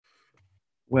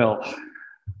Well, I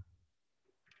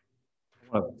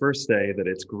want to first say that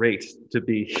it's great to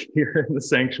be here in the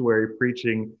sanctuary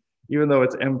preaching. Even though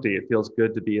it's empty, it feels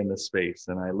good to be in this space,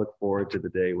 and I look forward to the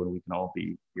day when we can all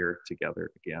be here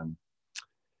together again.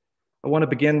 I want to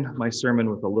begin my sermon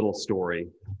with a little story.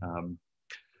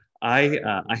 I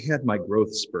had my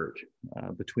growth spurt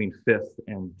between fifth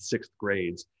and sixth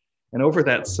grades. And over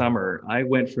that summer, I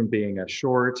went from being a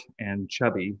short and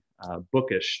chubby,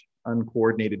 bookish,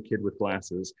 uncoordinated kid with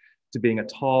glasses to being a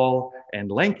tall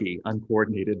and lanky,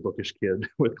 uncoordinated, bookish kid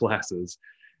with glasses.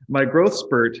 My growth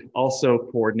spurt also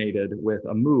coordinated with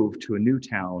a move to a new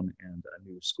town and a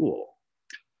new school.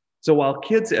 So while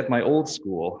kids at my old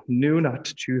school knew not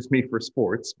to choose me for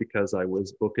sports because I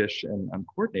was bookish and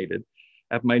uncoordinated,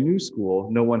 at my new school,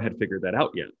 no one had figured that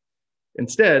out yet.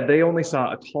 Instead, they only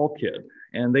saw a tall kid,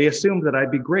 and they assumed that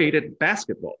I'd be great at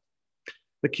basketball.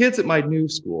 The kids at my new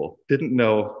school didn't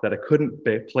know that I couldn't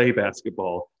play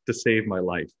basketball to save my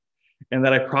life, and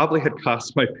that I probably had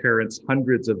cost my parents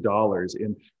hundreds of dollars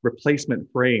in replacement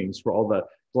frames for all the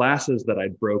glasses that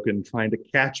I'd broken trying to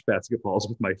catch basketballs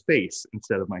with my face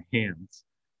instead of my hands.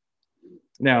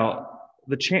 Now,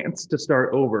 the chance to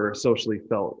start over, socially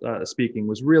speaking,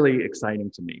 was really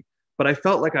exciting to me, but I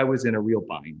felt like I was in a real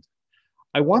bind.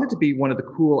 I wanted to be one of the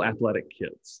cool athletic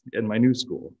kids in my new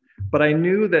school, but I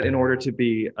knew that in order to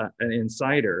be an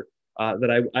insider,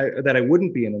 that I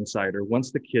wouldn't be an insider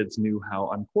once the kids knew how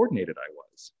uncoordinated I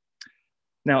was.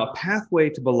 Now, a pathway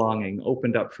to belonging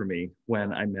opened up for me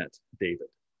when I met David.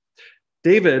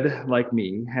 David, like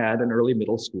me, had an early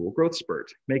middle school growth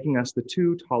spurt, making us the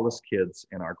two tallest kids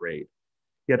in our grade.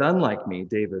 Yet unlike me,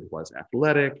 David was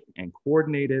athletic and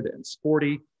coordinated and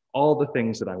sporty, all the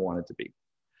things that I wanted to be.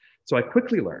 So I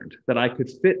quickly learned that I could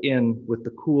fit in with the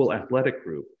cool athletic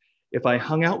group if I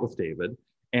hung out with David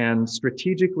and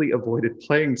strategically avoided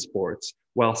playing sports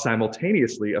while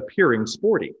simultaneously appearing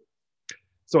sporty.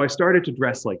 So I started to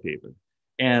dress like David,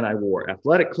 and I wore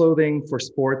athletic clothing for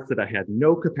sports that I had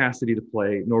no capacity to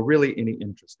play, nor really any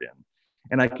interest in.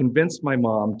 And I convinced my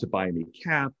mom to buy me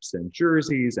caps and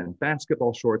jerseys and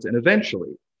basketball shorts, and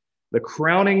eventually, the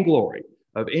crowning glory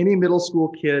of any middle school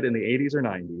kid in the 80s or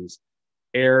 90s,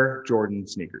 Air Jordan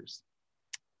sneakers.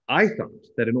 I thought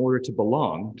that in order to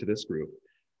belong to this group,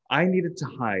 I needed to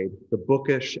hide the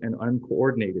bookish and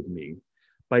uncoordinated me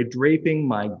by draping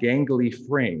my gangly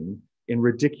frame in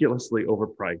ridiculously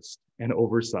overpriced and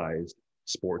oversized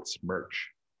sports merch.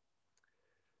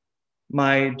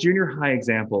 My junior high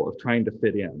example of trying to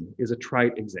fit in is a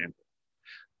trite example,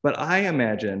 but I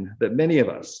imagine that many of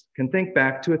us can think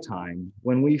back to a time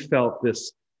when we felt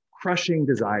this crushing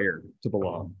desire to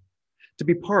belong, to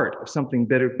be part of something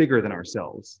bigger than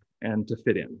ourselves, and to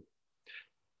fit in.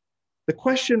 The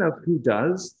question of who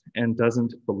does and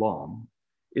doesn't belong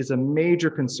is a major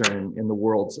concern in the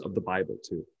worlds of the Bible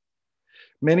too.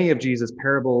 Many of Jesus'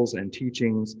 parables and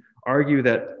teachings argue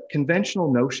that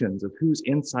conventional notions of who's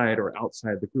inside or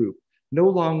outside the group no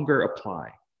longer apply.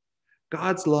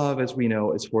 God's love, as we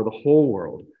know, is for the whole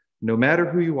world. No matter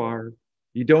who you are,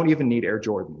 you don't even need Air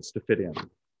Jordans to fit in.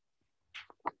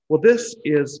 Well, this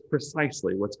is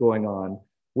precisely what's going on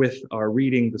with our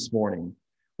reading this morning,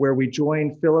 where we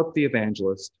join Philip the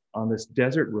evangelist on this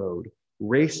desert road,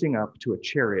 racing up to a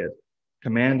chariot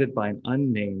commanded by an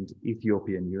unnamed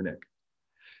Ethiopian eunuch.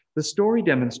 The story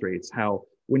demonstrates how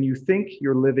when you think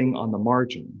you're living on the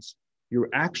margins, you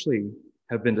actually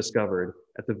have been discovered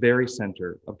at the very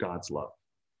center of God's love.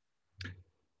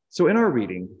 So in our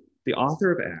reading, the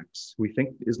author of Acts, who we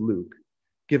think is Luke,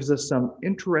 gives us some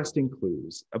interesting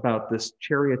clues about this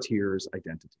charioteer's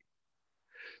identity.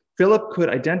 Philip could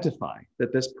identify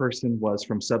that this person was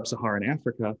from sub-Saharan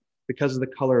Africa because of the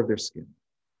color of their skin.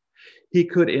 He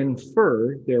could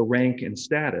infer their rank and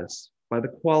status by the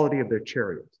quality of their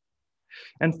chariot.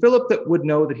 And Philip would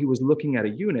know that he was looking at a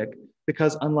eunuch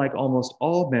because, unlike almost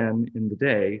all men in the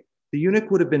day, the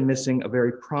eunuch would have been missing a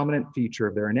very prominent feature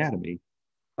of their anatomy,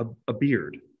 a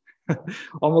beard.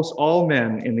 Almost all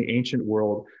men in the ancient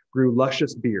world grew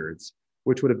luscious beards,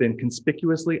 which would have been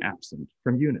conspicuously absent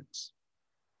from eunuchs.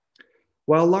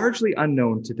 While largely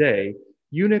unknown today,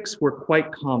 eunuchs were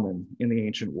quite common in the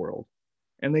ancient world,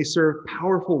 and they served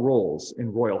powerful roles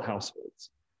in royal households.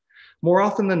 More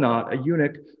often than not, a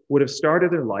eunuch would have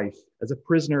started their life as a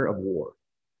prisoner of war.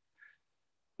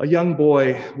 A young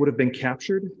boy would have been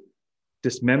captured,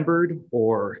 dismembered,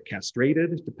 or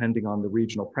castrated, depending on the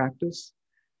regional practice,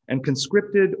 and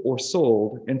conscripted or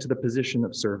sold into the position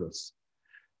of service.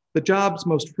 The jobs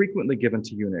most frequently given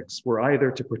to eunuchs were either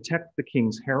to protect the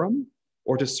king's harem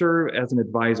or to serve as an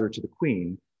advisor to the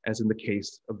queen, as in the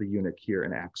case of the eunuch here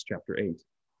in Acts chapter 8.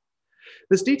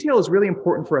 This detail is really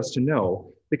important for us to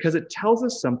know because it tells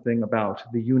us something about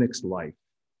the eunuch's life.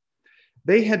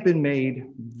 They had been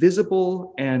made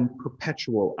visible and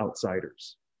perpetual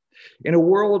outsiders. In a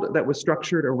world that was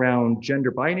structured around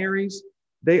gender binaries,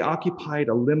 they occupied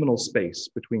a liminal space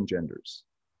between genders.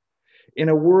 In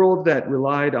a world that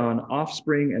relied on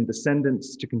offspring and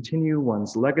descendants to continue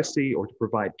one's legacy or to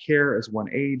provide care as one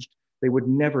aged, they would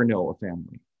never know a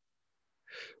family.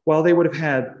 While they would have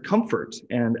had comfort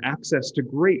and access to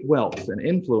great wealth and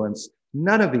influence,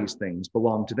 none of these things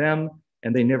belonged to them,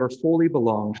 and they never fully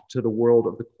belonged to the world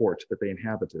of the court that they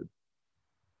inhabited.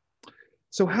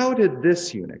 So how did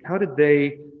this eunuch, how did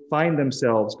they find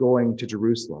themselves going to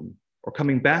Jerusalem or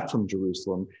coming back from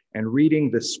Jerusalem and reading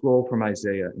this scroll from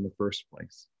Isaiah in the first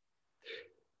place?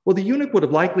 Well, the eunuch would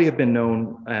have likely have been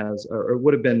known as, or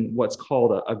would have been what's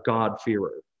called a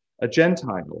God-fearer, a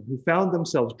Gentile who found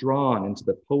themselves drawn into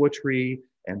the poetry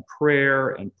and prayer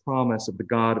and promise of the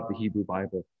God of the Hebrew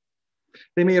Bible.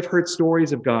 They may have heard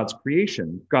stories of God's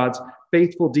creation, God's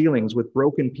faithful dealings with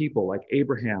broken people like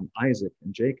Abraham, Isaac,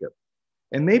 and Jacob.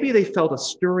 And maybe they felt a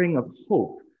stirring of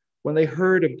hope when they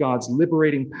heard of God's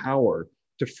liberating power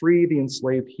to free the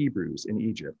enslaved Hebrews in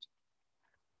Egypt.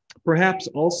 Perhaps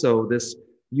also this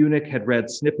eunuch had read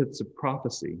snippets of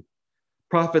prophecy,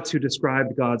 prophets who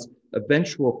described God's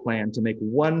eventual plan to make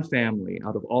one family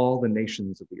out of all the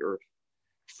nations of the earth,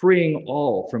 freeing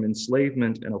all from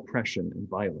enslavement and oppression and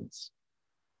violence.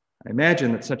 I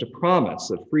imagine that such a promise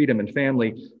of freedom and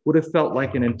family would have felt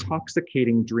like an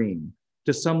intoxicating dream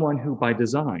to someone who, by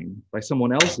design, by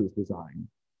someone else's design,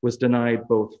 was denied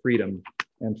both freedom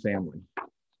and family.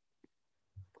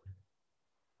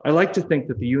 I like to think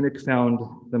that the eunuch found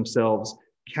themselves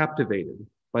captivated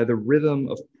by the rhythm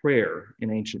of prayer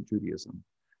in ancient Judaism,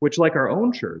 which, like our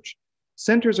own church,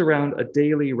 centers around a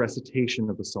daily recitation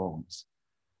of the Psalms.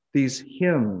 These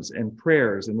hymns and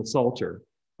prayers in the Psalter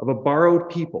of a borrowed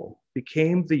people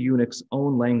became the eunuch's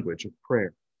own language of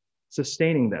prayer,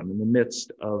 sustaining them in the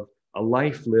midst of a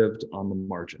life lived on the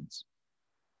margins.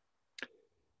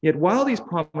 Yet while these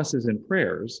promises and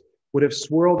prayers would have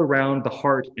swirled around the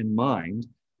heart and mind,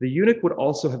 the eunuch would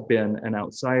also have been an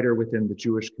outsider within the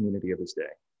Jewish community of his day.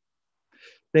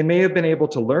 They may have been able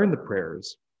to learn the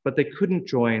prayers, but they couldn't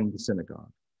join the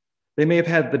synagogue. They may have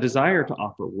had the desire to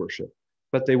offer worship,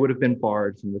 but they would have been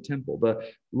barred from the temple.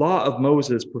 The law of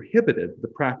Moses prohibited the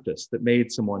practice that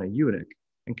made someone a eunuch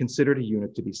and considered a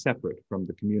eunuch to be separate from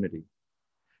the community.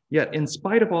 Yet, in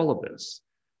spite of all of this,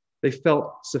 they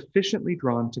felt sufficiently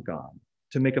drawn to God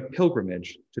to make a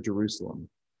pilgrimage to Jerusalem.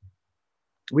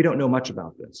 We don't know much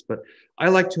about this, but I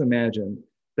like to imagine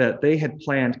that they had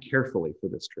planned carefully for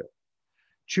this trip,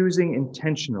 choosing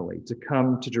intentionally to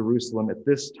come to Jerusalem at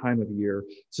this time of year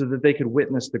so that they could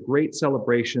witness the great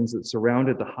celebrations that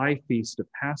surrounded the high feast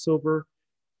of Passover,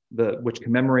 which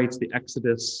commemorates the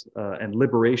Exodus and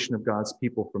liberation of God's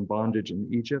people from bondage in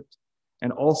Egypt,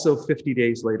 and also 50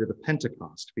 days later, the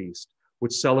Pentecost feast,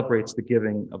 which celebrates the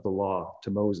giving of the law to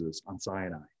Moses on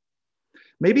Sinai.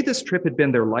 Maybe this trip had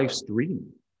been their life's dream.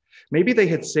 Maybe they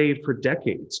had saved for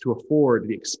decades to afford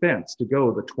the expense to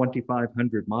go the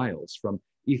 2,500 miles from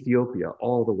Ethiopia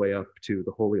all the way up to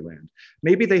the Holy Land.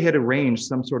 Maybe they had arranged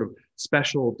some sort of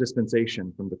special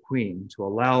dispensation from the Queen to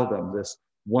allow them this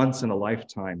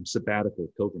once-in-a-lifetime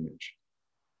sabbatical pilgrimage.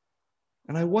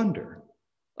 And I wonder,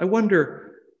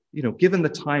 given the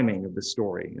timing of the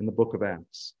story in the book of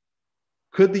Acts,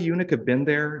 could the eunuch have been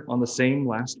there on the same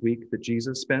last week that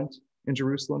Jesus spent in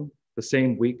Jerusalem, the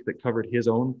same week that covered his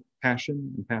own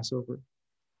passion and Passover?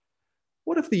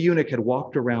 What if the eunuch had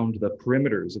walked around the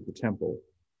perimeters of the temple,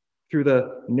 through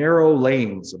the narrow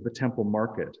lanes of the temple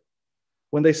market,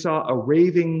 when they saw a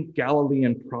raving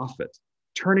Galilean prophet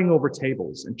turning over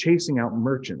tables and chasing out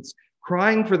merchants,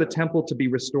 crying for the temple to be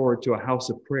restored to a house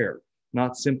of prayer,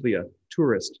 not simply a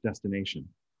tourist destination?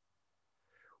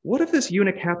 What if this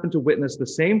eunuch happened to witness the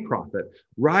same prophet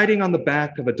riding on the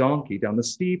back of a donkey down the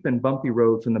steep and bumpy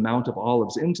road from the Mount of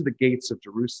Olives into the gates of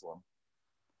Jerusalem?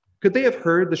 Could they have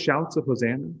heard the shouts of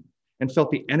Hosanna and felt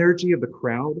the energy of the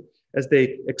crowd as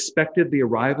they expected the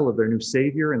arrival of their new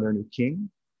Savior and their new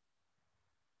King?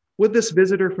 Would this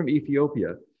visitor from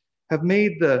Ethiopia have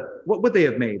what would they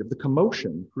have made of the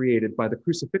commotion created by the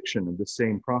crucifixion of this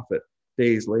same prophet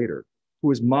days later, who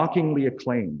was mockingly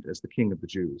acclaimed as the King of the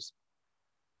Jews?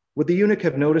 Would the eunuch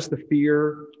have noticed the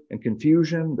fear and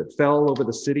confusion that fell over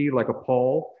the city like a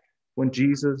pall when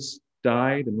Jesus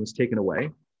died and was taken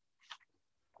away?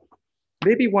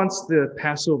 Maybe once the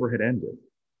Passover had ended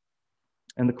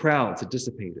and the crowds had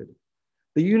dissipated,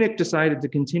 the eunuch decided to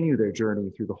continue their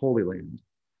journey through the Holy Land,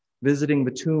 visiting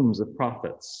the tombs of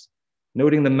prophets,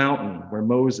 noting the mountain where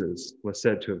Moses was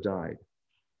said to have died.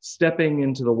 stepping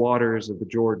into the waters of the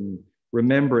Jordan,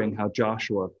 remembering how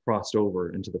Joshua crossed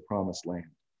over into the promised land.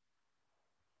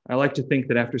 I like to think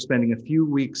that after spending a few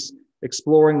weeks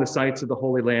exploring the sights of the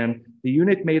Holy Land, the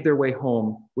eunuch made their way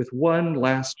home with one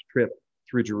last trip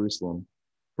through Jerusalem,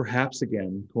 perhaps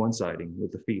again coinciding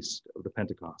with the feast of the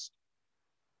Pentecost.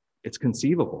 It's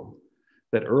conceivable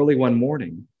that early one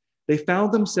morning, they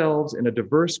found themselves in a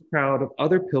diverse crowd of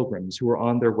other pilgrims who were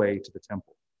on their way to the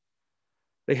temple.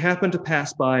 They happened to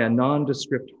pass by a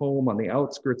nondescript home on the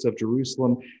outskirts of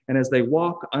Jerusalem, and as they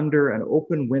walk under an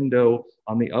open window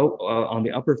on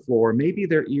the upper floor, maybe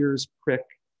their ears prick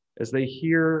as they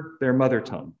hear their mother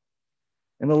tongue.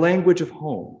 In the language of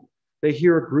home, they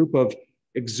hear a group of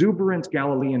exuberant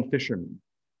Galilean fishermen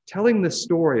telling the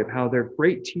story of how their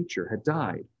great teacher had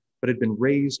died, but had been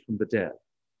raised from the dead,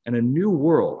 and a new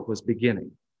world was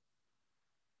beginning.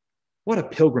 What a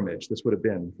pilgrimage this would have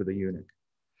been for the eunuch.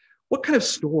 What kind of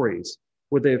stories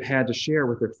would they have had to share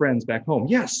with their friends back home?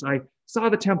 Yes, I saw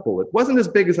the temple. It wasn't as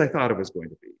big as I thought it was going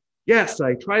to be. Yes,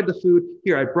 I tried the food.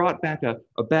 Here, I brought back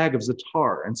a bag of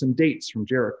za'atar and some dates from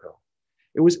Jericho.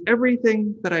 It was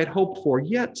everything that I had hoped for,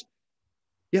 yet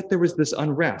there was this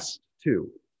unrest too.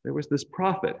 There was this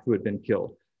prophet who had been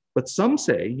killed. But some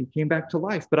say he came back to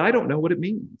life, but I don't know what it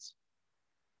means.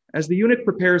 As the eunuch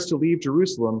prepares to leave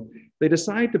Jerusalem, they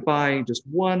decide to buy just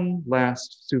one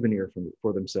last souvenir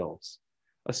for themselves.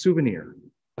 A souvenir,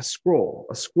 a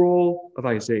scroll of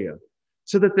Isaiah,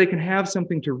 so that they can have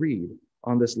something to read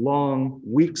on this long,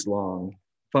 weeks-long,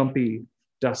 bumpy,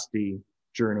 dusty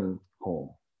journey home.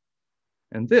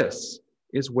 And this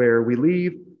is where we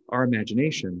leave our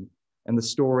imagination and the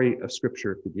story of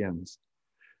Scripture begins.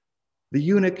 The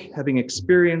eunuch, having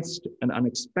experienced an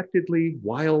unexpectedly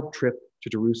wild trip to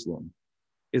Jerusalem,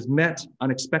 is met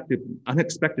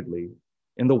unexpectedly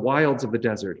in the wilds of the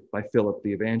desert by Philip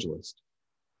the evangelist,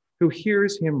 who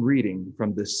hears him reading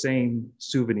from this same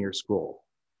souvenir scroll.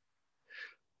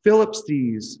 Philip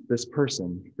sees this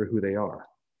person for who they are.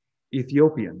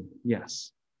 Ethiopian,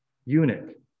 yes.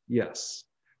 Eunuch, yes.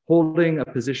 Holding a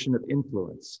position of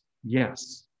influence,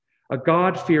 yes. A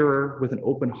God-fearer with an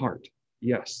open heart,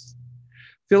 yes.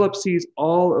 Philip sees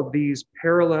all of these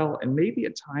parallel and maybe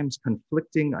at times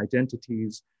conflicting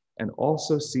identities, and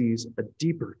also sees a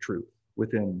deeper truth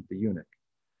within the eunuch,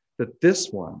 that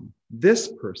this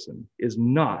person is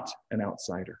not an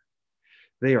outsider.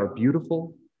 They are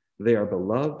beautiful, they are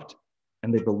beloved,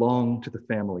 and they belong to the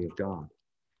family of God.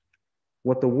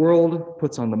 What the world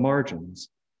puts on the margins,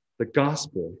 the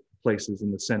gospel places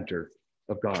in the center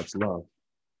of God's love.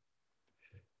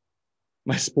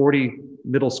 My sporty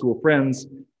middle school friends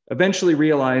eventually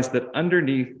realized that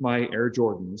underneath my Air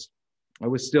Jordans, I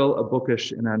was still a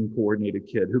bookish and uncoordinated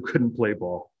kid who couldn't play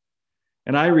ball.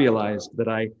 And I realized that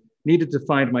I needed to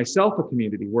find myself a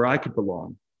community where I could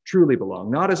belong, truly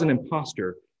belong, not as an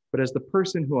imposter, but as the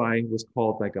person who I was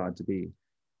called by God to be.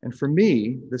 And for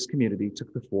me, this community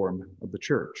took the form of the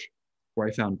church, where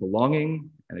I found belonging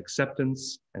and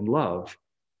acceptance and love,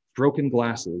 broken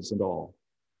glasses and all.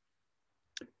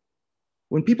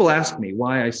 When people ask me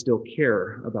why I still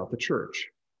care about the church,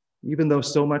 even though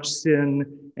so much sin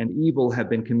and evil have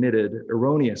been committed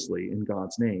erroneously in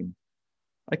God's name,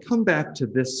 I come back to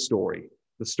this story,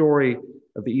 the story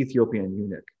of the Ethiopian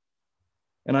eunuch.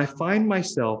 And I find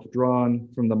myself drawn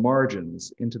from the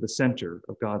margins into the center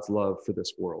of God's love for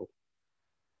this world.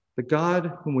 The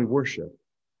God whom we worship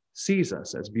sees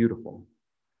us as beautiful,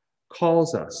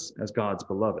 calls us as God's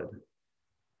beloved,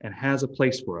 and has a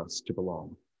place for us to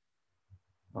belong.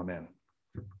 Amen.